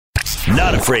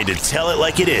Not afraid to tell it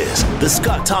like it is. The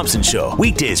Scott Thompson Show,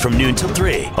 weekdays from noon till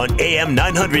 3 on AM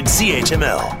 900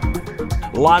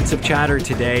 CHML. Lots of chatter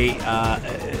today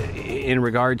in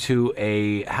regard to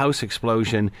a house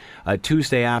explosion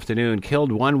Tuesday afternoon.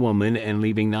 Killed one woman and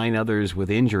leaving 9 others with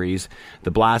injuries.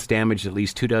 The blast damaged at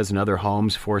least 24 other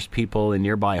homes, forced people in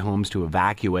nearby homes to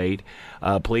evacuate.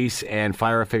 Police and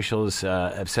fire officials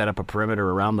have set up a perimeter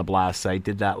around the blast site,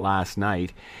 did that last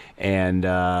night. And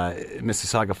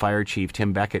Mississauga Fire Chief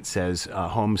Tim Beckett says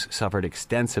homes suffered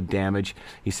extensive damage.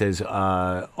 He says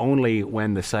only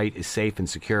when the site is safe and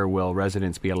secure will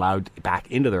residents be allowed back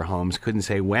into their homes. Couldn't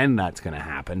say when that's going to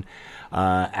happen.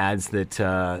 Adds that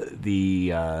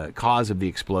the cause of the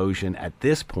explosion at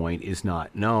this point is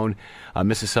not known.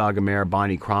 Mississauga Mayor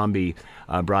Bonnie Crombie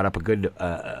brought up a good,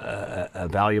 a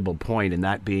valuable point, and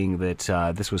that being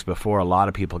that this was before a lot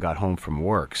of people got home from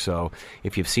work. So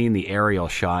if you've seen the aerial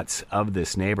shots of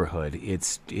this neighborhood,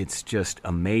 it's just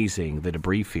amazing, the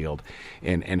debris field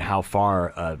and how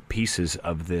far pieces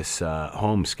of this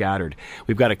home scattered.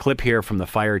 We've got a clip here from the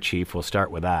fire chief. We'll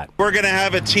start with that. We're going to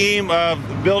have a team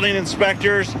of building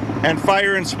inspectors and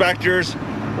fire inspectors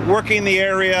working the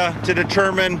area to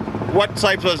determine what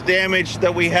types of damage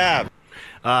that we have.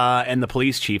 And the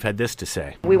police chief had this to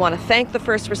say. We want to thank the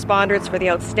first responders for the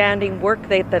outstanding work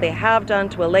that they have done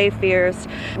to allay fears.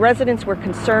 Residents were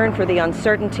concerned for the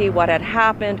uncertainty, what had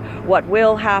happened, what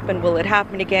will it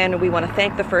happen again? And we want to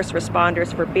thank the first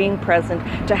responders for being present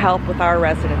to help with our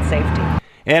resident safety.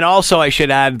 And also, I should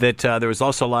add that there was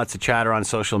also lots of chatter on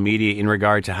social media in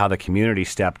regard to how the community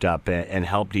stepped up and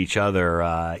helped each other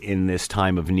in this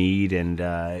time of need. And,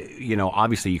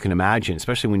 obviously you can imagine,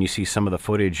 especially when you see some of the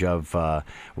footage of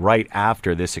right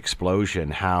after this explosion,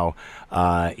 how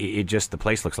the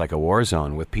place looks like a war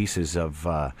zone with pieces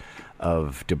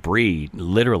of debris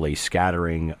literally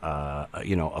scattering,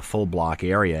 a full block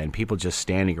area, and people just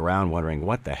standing around wondering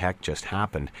what the heck just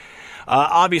happened.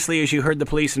 Obviously, as you heard the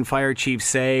police and fire chief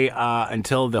say,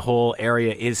 until the whole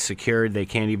area is secured, they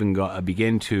can't even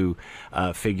begin to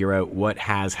figure out what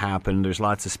has happened. There's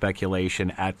lots of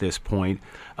speculation at this point.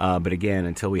 But again,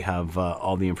 until we have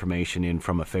all the information in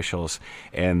from officials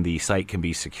and the site can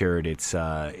be secured,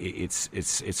 it's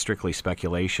strictly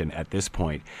speculation at this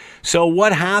point. So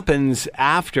what happens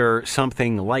after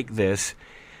something like this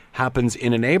happens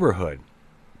in a neighborhood?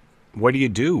 What do you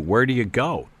do? Where do you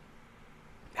go?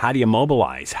 How do you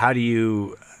mobilize?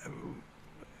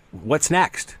 What's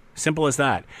next? Simple as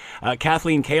that.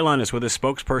 Kathleen Kalon is with a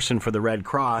spokesperson for the Red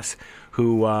Cross,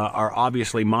 who are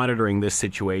obviously monitoring this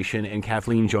situation, and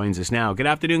Kathleen joins us now. Good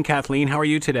afternoon, Kathleen. How are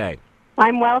you today?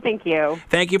 I'm well, thank you.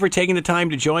 Thank you for taking the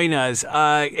time to join us.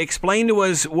 Explain to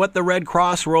us what the Red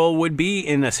Cross role would be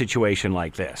in a situation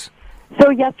like this. So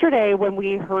yesterday, when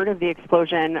we heard of the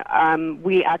explosion,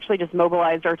 we actually just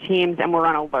mobilized our teams and were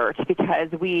on alert because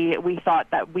we thought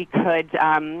that we could,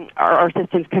 our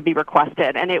assistance could be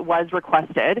requested, and it was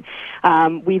requested.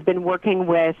 We've been working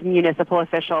with municipal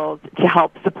officials to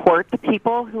help support the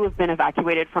people who have been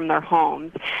evacuated from their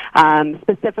homes.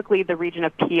 Specifically, the region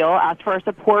of Peel asked for our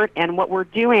support, and what we're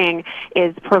doing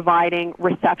is providing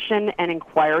reception and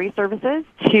inquiry services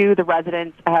to the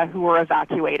residents who were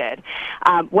evacuated.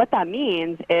 What that means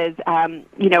is,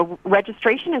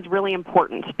 registration is really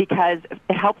important because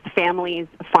it helps families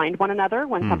find one another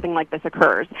when something like this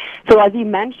occurs. So as you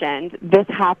mentioned, this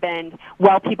happened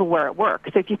while people were at work.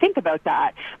 So if you think about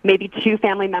that, maybe 2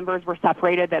 family members were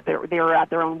separated, that they were at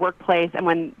their own workplace, and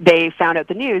when they found out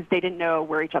the news, they didn't know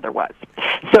where each other was.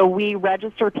 So we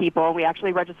register people. We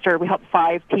helped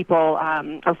 5 people,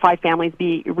 or 5 families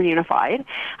be reunified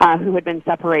who had been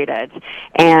separated.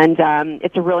 And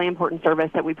it's a really important service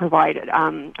that we provide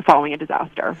following a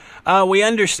disaster. We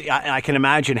understand. I can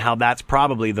imagine how that's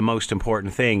probably the most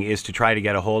important thing, is to try to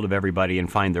get a hold of everybody and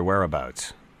find their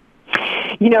whereabouts.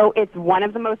 It's one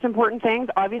of the most important things.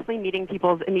 Obviously, meeting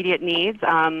people's immediate needs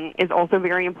is also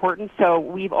very important. So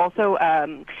we've also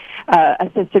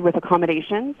assisted with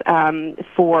accommodations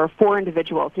for 4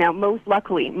 individuals. Now, most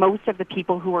of the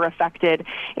people who were affected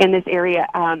in this area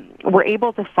were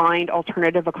able to find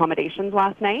alternative accommodations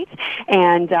last night,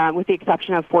 and with the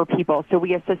exception of 4 people. So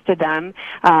we assisted them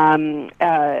for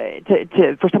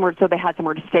somewhere, so they had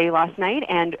somewhere to stay last night.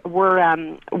 And we're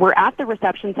at the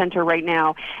reception center right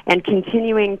now and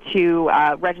continuing to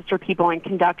register people and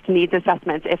conduct needs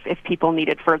assessments if people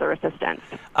needed further assistance.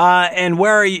 And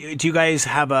where are you? Do you guys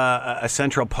have a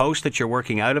central post that you're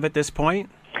working out of at this point?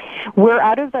 We're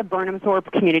out of the Burnham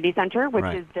Thorpe Community Center, which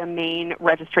Right. is the main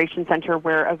registration center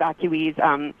where evacuees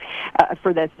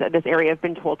for this area have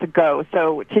been told to go.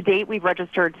 So to date, we've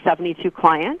registered 72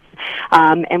 clients,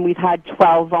 and we've had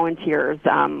 12 volunteers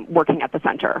working at the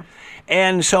center.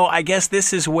 And so I guess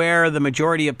this is where the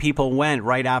majority of people went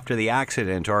right after the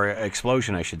accident, or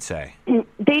explosion, I should say.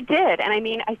 They did, and I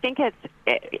mean, I think at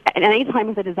any time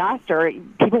with a disaster,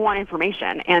 people want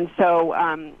information, and so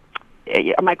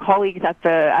my colleagues at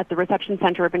the reception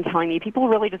center have been telling me people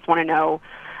really just want to know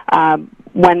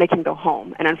when they can go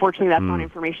home, and unfortunately, that's not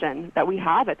information that we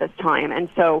have at this time, and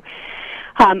so.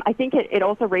 I think it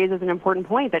also raises an important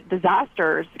point that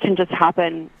disasters can just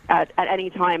happen at any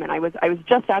time. And I was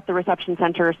just at the reception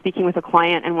center speaking with a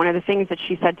client, and one of the things that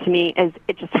she said to me is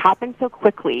it just happened so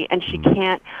quickly, and she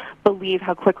can't believe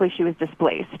how quickly she was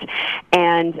displaced.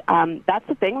 And that's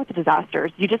the thing with the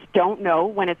disasters. You just don't know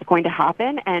when it's going to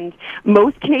happen, and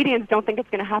most Canadians don't think it's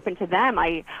going to happen to them.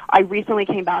 I recently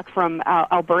came back from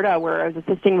Alberta, where I was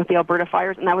assisting with the Alberta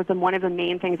fires, and that was one of the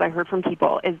main things I heard from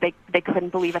people is they couldn't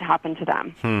believe it happened to them.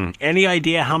 Any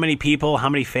idea how many people, how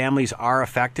many families are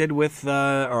affected with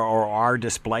or are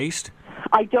displaced?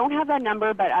 I don't have that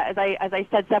number, but as I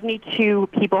said, 72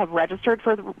 people have registered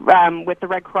for with the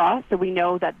Red Cross, so we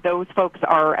know that those folks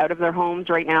are out of their homes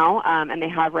right now, and they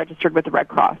have registered with the Red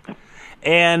Cross.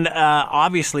 And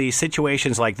obviously,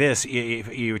 situations like this,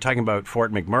 you were talking about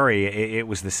Fort McMurray, it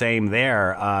was the same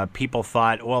there. People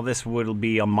thought, well, this would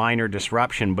be a minor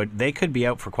disruption, but they could be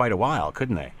out for quite a while,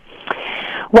 couldn't they?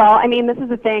 Well, I mean, this is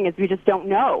the thing, is we just don't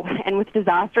know. And with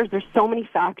disasters, there's so many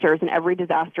factors, and every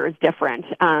disaster is different.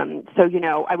 So,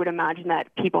 I would imagine that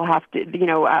people have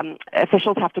to,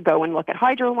 officials have to go and look at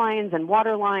hydro lines and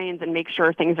water lines and make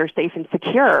sure things are safe and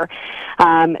secure.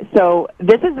 So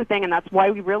this is the thing, and that's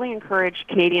why we really encourage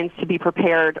Canadians to be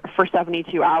prepared for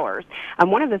 72 hours.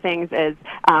 One of the things is,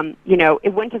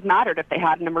 it wouldn't have mattered if they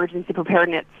had an emergency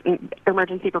preparedness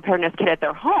kit at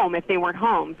their home if they weren't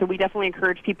home. So we definitely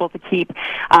encourage people to keep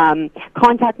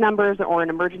contact numbers or an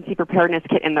emergency preparedness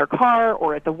kit in their car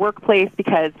or at the workplace,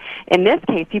 because in this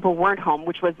case, people weren't home,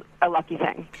 which was a lucky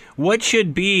thing. What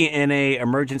should be in a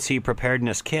emergency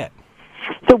preparedness kit?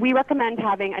 So we recommend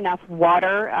having enough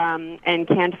water and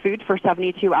canned food for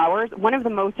 72 hours. One of the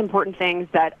most important things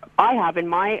that I have in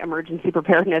my emergency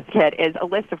preparedness kit is a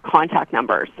list of contact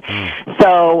numbers.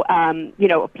 So,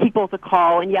 people to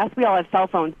call. And yes, we all have cell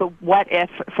phones, but what if,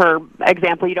 for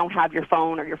example, you don't have your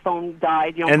phone or your phone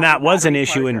died? And that was an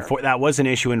issue in Fort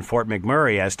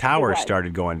McMurray as towers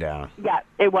started going down. Yeah,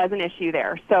 it was an issue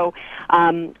there. So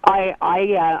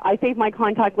I save my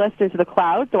contact list into the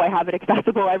cloud, so I have it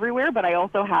accessible everywhere, but I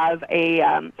also have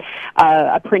a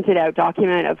printed out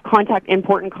document of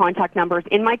important contact numbers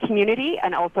in my community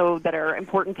and also that are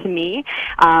important to me,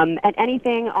 and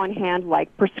anything on hand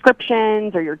like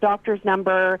prescriptions or your doctor's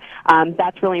number,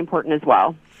 that's really important as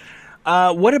well.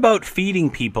 What about feeding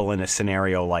people in a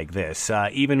scenario like this,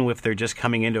 even if they're just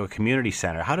coming into a community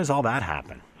center? How does all that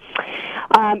happen?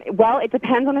 Well, it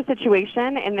depends on the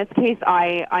situation. In this case,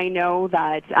 I know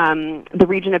that the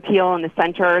Region of Peel and the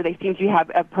center, they seem to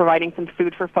be providing some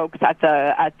food for folks at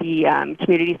the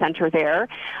community center there.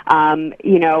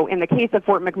 In the case of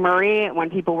Fort McMurray, when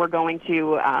people were going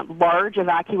to large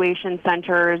evacuation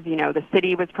centers, the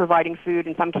city was providing food.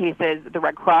 In some cases, the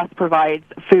Red Cross provides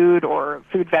food or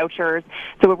food vouchers.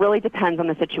 So it really depends on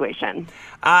the situation.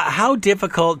 How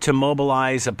difficult to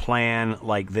mobilize a plan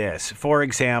like this? For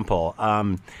example,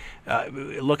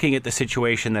 looking at the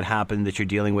situation that happened that you're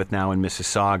dealing with now in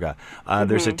Mississauga,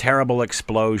 there's a terrible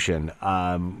explosion.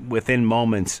 Within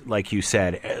moments, like you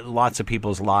said, lots of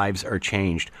people's lives are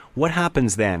changed. What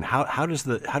happens then? How does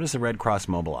the Red Cross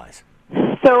mobilize?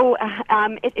 So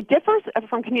it differs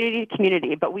from community to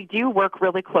community, but we do work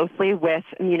really closely with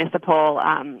municipal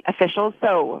officials.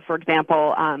 So, for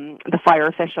example, the fire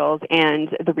officials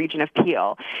and the Region of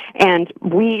Peel. And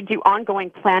we do ongoing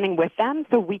planning with them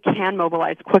so we can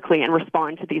mobilize quickly and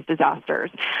respond to these disasters.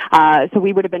 So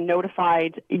we would have been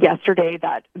notified yesterday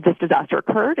that this disaster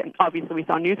occurred, and obviously we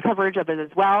saw news coverage of it as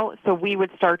well. So we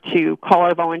would start to call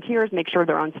our volunteers, make sure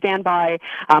they're on standby,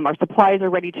 our supplies are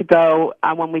ready to go.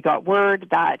 When we got word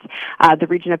that the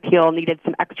Region of Peel needed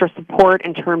some extra support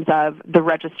in terms of the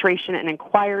registration and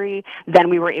inquiry, then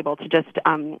we were able to just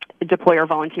deploy our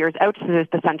volunteers out to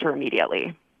the center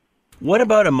immediately. What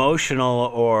about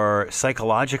emotional or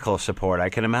psychological support? I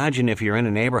can imagine if you're in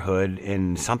a neighborhood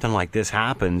and something like this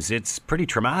happens, it's pretty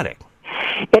traumatic.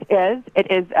 is.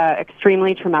 It is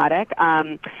extremely traumatic.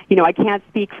 I can't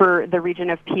speak for the region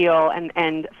of Peel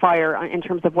and Fire in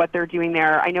terms of what they're doing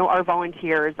there. I know our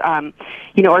volunteers,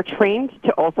 are trained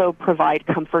to also provide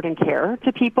comfort and care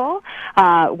to people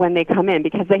when they come in,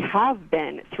 because they have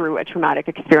been through a traumatic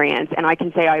experience. And I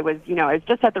can say I was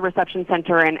just at the reception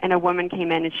center, and a woman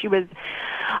came in, and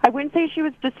I wouldn't say she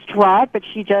was distraught, but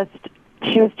she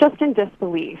was just in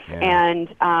disbelief. Yeah.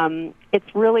 And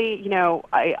it's really,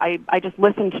 I just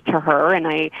listened to her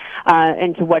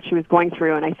and to what she was going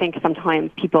through, and I think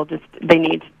sometimes people they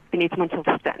need someone to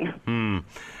listen.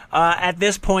 At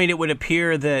this point, it would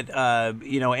appear that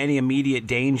any immediate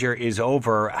danger is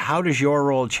over. How does your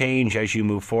role change as you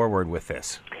move forward with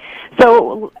this?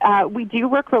 So we do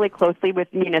work really closely with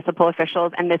municipal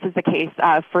officials, and this is the case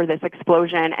for this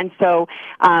explosion. And so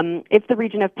if the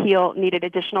region of Peel needed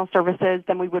additional services,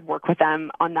 then we would work with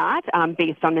them on that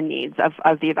based on the needs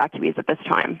of the evacuees at this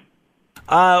time.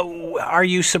 Are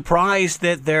you surprised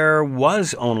that there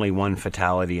was only one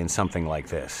fatality in something like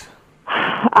this?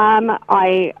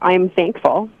 I'm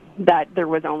thankful that there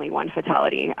was only one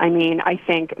fatality. I mean, I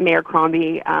think Mayor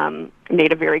Crombie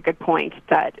made a very good point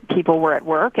that people were at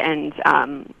work, and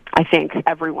I think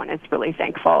everyone is really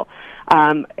thankful.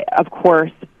 Of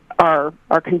course, our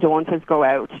condolences go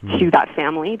out to that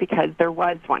family, because there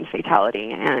was one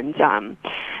fatality, and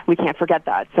we can't forget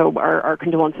that. So our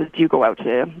condolences do go out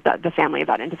to the family of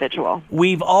that individual.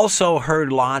 We've also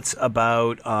heard lots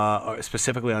about,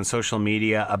 specifically on social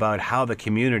media, about how the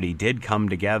community did come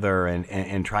together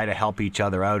and try to help each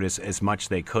other out as much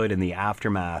they could in the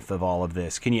aftermath of all of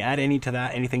this. Can you add anything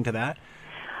to that?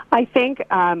 I think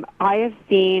I have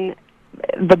seen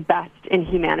the best in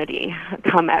humanity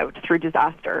come out through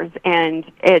disasters, and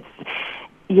it's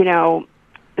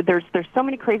there's so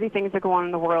many crazy things that go on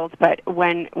in the world, but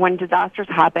when disasters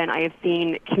happen, I have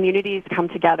seen communities come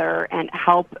together and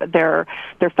help their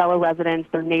fellow residents,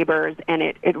 their neighbors, and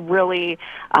it really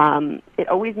it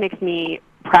always makes me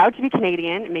proud to be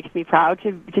Canadian. It makes me proud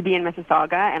to be in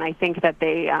Mississauga, and I think that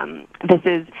this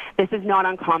is not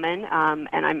uncommon,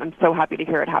 and I'm so happy to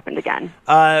hear it happened again.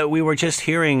 We were just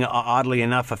hearing, oddly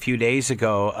enough, a few days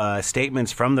ago,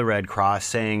 statements from the Red Cross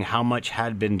saying how much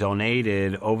had been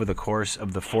donated over the course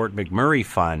of the Fort McMurray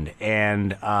Fund,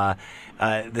 and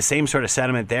the same sort of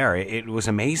sentiment there. It was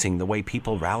amazing the way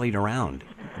people rallied around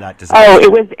that disaster. Oh,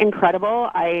 it was incredible.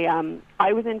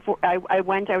 I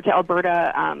went out to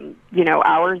Alberta,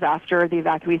 hours after the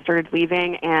evacuees started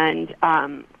leaving, and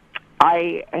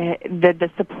the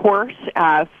support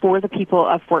for the people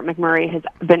of Fort McMurray has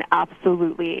been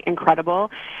absolutely incredible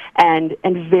and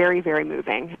very, very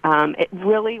moving. It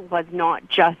really was not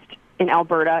just in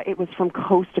Alberta. It was from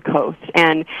coast to coast,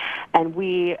 and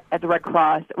we at the Red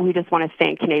Cross, we just want to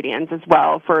thank Canadians as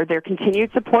well for their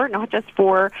continued support, not just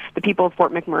for the people of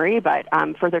Fort McMurray, but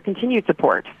for their continued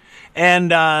support. And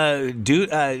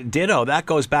ditto, that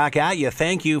goes back at you.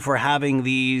 Thank you for having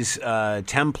these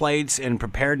templates and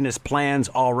preparedness plans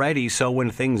already, so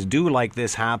when things do like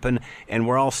this happen and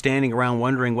we're all standing around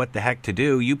wondering what the heck to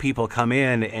do, you people come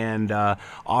in and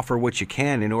offer what you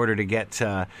can in order to get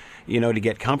to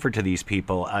get comfort to these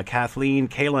people. Kathleen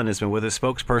Kahlon has been with us,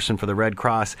 spokesperson for the Red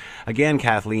Cross. Again,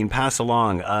 Kathleen, pass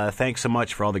along. Thanks so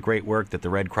much for all the great work that the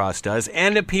Red Cross does.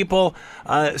 And if people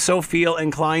so feel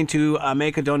inclined to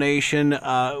make a donation,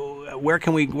 where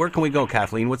can we go,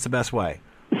 Kathleen? What's the best way?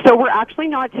 So we're actually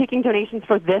not taking donations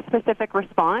for this specific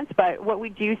response, but what we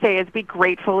do say is we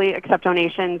gratefully accept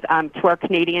donations to our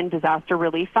Canadian Disaster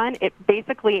Relief Fund. It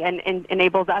basically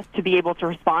enables us to be able to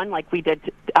respond like we did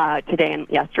today and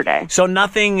yesterday. So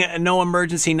no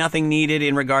emergency, nothing needed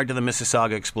in regard to the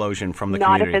Mississauga explosion from the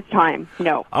community? Not at this time,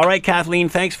 no. All right, Kathleen,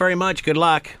 thanks very much. Good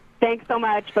luck. Thanks so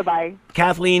much. Bye-bye.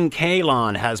 Kathleen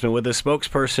Kahlon has been with us,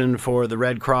 spokesperson for the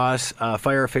Red Cross.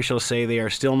 Fire officials say they are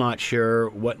still not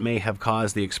sure what may have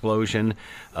caused the explosion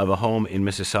of a home in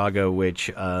Mississauga,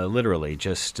 which literally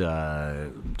just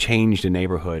changed a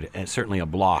neighborhood, and certainly a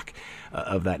block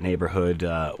of that neighborhood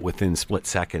within split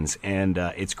seconds. And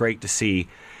it's great to see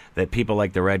that people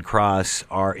like the Red Cross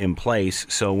are in place,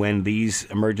 so when these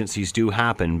emergencies do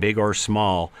happen, big or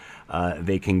small,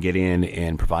 they can get in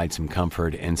and provide some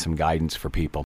comfort and some guidance for people.